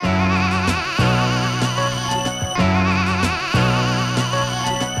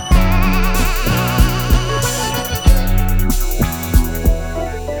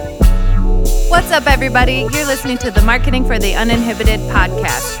What's up, everybody? You're listening to the Marketing for the Uninhibited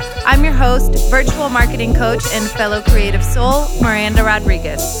podcast. I'm your host, virtual marketing coach, and fellow creative soul, Miranda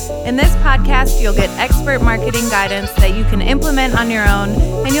Rodriguez. In this podcast, you'll get expert marketing guidance that you can implement on your own,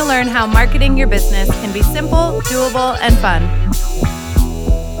 and you'll learn how marketing your business can be simple, doable, and fun.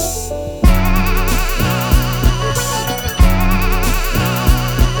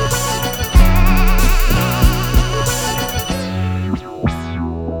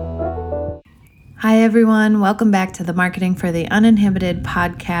 Hi, everyone. Welcome back to the Marketing for the Uninhibited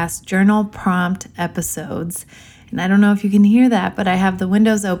podcast journal prompt episodes. And I don't know if you can hear that, but I have the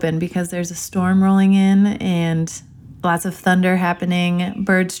windows open because there's a storm rolling in and lots of thunder happening,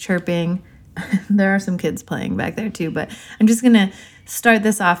 birds chirping. There are some kids playing back there too, but I'm just going to start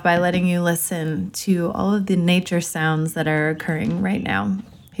this off by letting you listen to all of the nature sounds that are occurring right now.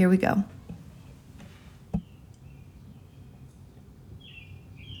 Here we go.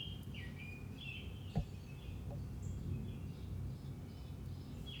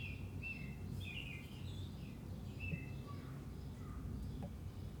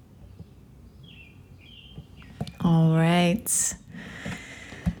 All right.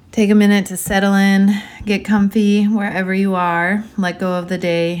 Take a minute to settle in, get comfy wherever you are, let go of the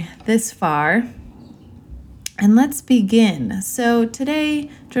day this far, and let's begin. So today,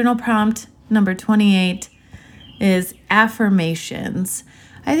 journal prompt number 28 is affirmations.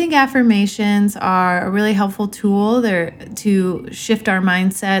 I think affirmations are a really helpful tool. They're to shift our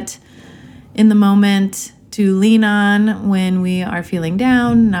mindset in the moment, to lean on when we are feeling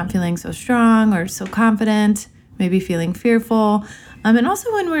down, not feeling so strong or so confident, maybe feeling fearful, and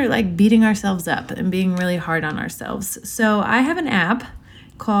also when we're like beating ourselves up and being really hard on ourselves. So I have an app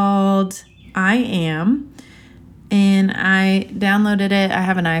called I Am, and I downloaded it. I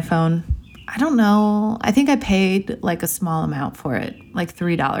have an iPhone. I don't know. I think I paid like a small amount for it, like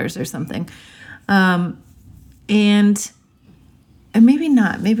 $3 or something. And maybe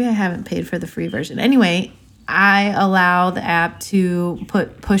not. Maybe I haven't paid for the free version. Anyway, I allow the app to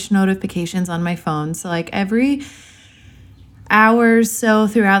put push notifications on my phone. So like every hour or so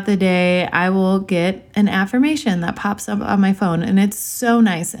throughout the day, I will get an affirmation that pops up on my phone. And it's so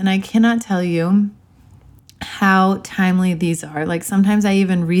nice. And I cannot tell you how timely these are. Like sometimes I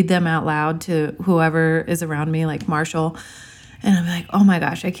even read them out loud to whoever is around me, like Marshall. And I'm like, oh my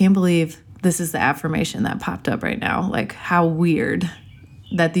gosh, I can't believe this is the affirmation that popped up right now. Like how weird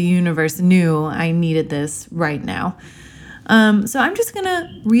that the universe knew I needed this right now. So I'm just going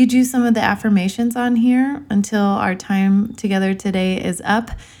to read you some of the affirmations on here until our time together today is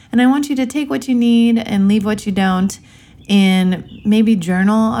up. And I want you to take what you need and leave what you don't, and maybe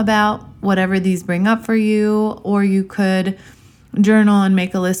journal about whatever these bring up for you, or you could journal and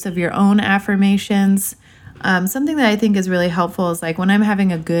make a list of your own affirmations. Something that I think is really helpful is like when I'm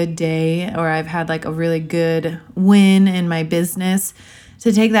having a good day or I've had like a really good win in my business,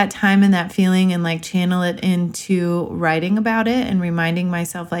 to take that time and that feeling and like channel it into writing about it and reminding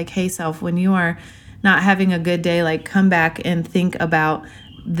myself like, hey self, when you are not having a good day, like come back and think about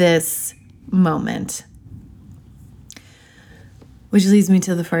this moment. Which leads me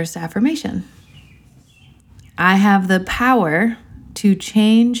to the first affirmation. I have the power to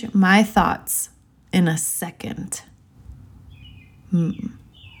change my thoughts in a second.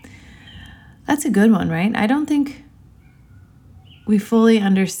 That's a good one, right? I don't think we fully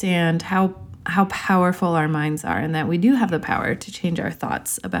understand how powerful our minds are, and that we do have the power to change our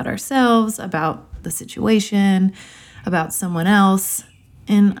thoughts about ourselves, about the situation, about someone else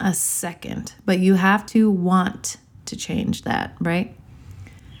in a second. But you have to want to change that, right?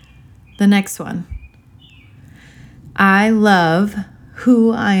 The next one. I love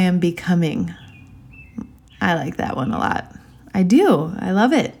who I am becoming. I like that one a lot. I do. I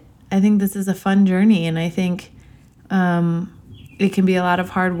love it. I think this is a fun journey, and I think it can be a lot of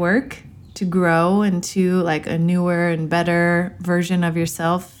hard work to grow into like a newer and better version of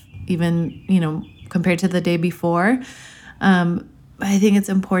yourself, even, compared to the day before. But I think it's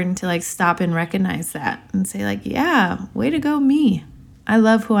important to like stop and recognize that and say like, yeah, way to go me. I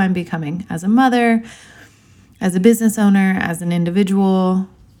love who I'm becoming as a mother, as a business owner, as an individual,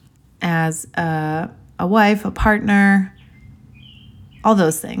 as a wife, a partner, all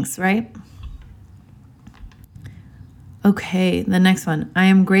those things, right? Okay, the next one. I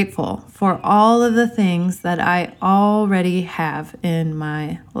am grateful for all of the things that I already have in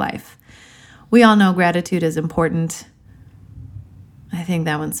my life. We all know gratitude is important. I think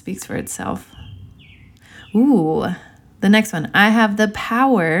that one speaks for itself. Ooh, the next one. I have the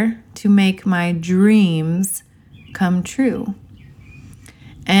power to make my dreams come true.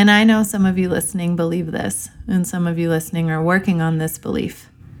 And I know some of you listening believe this, and some of you listening are working on this belief.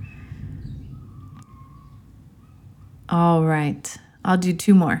 All right, I'll do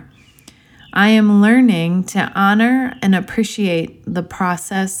 2 more. I am learning to honor and appreciate the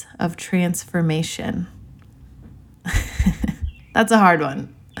process of transformation. That's a hard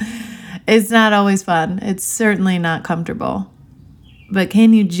one. It's not always fun. It's certainly not comfortable. But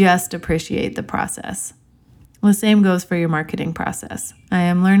can you just appreciate the process? The same goes for your marketing process. I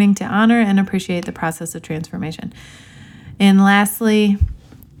am learning to honor and appreciate the process of transformation. And lastly,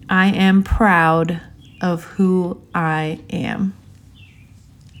 I am proud of who I am.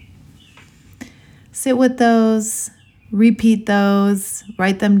 Sit with those, repeat those,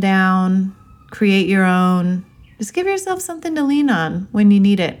 write them down, create your own. Just give yourself something to lean on when you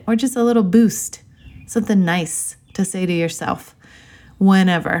need it, or just a little boost, something nice to say to yourself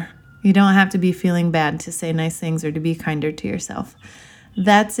whenever. You don't have to be feeling bad to say nice things or to be kinder to yourself.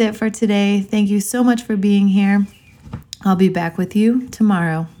 That's it for today. Thank you so much for being here. I'll be back with you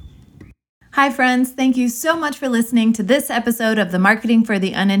tomorrow. Hi, friends. Thank you so much for listening to this episode of the Marketing for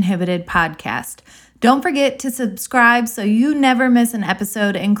the Uninhibited podcast. Don't forget to subscribe so you never miss an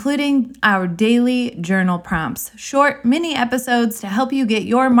episode, including our daily journal prompts, short mini episodes to help you get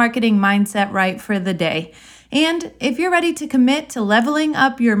your marketing mindset right for the day. And if you're ready to commit to leveling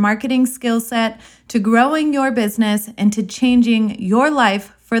up your marketing skill set, to growing your business, and to changing your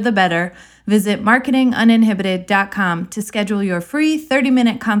life for the better, visit marketinguninhibited.com to schedule your free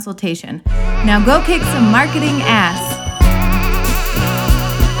 30-minute consultation. Now go kick some marketing ass.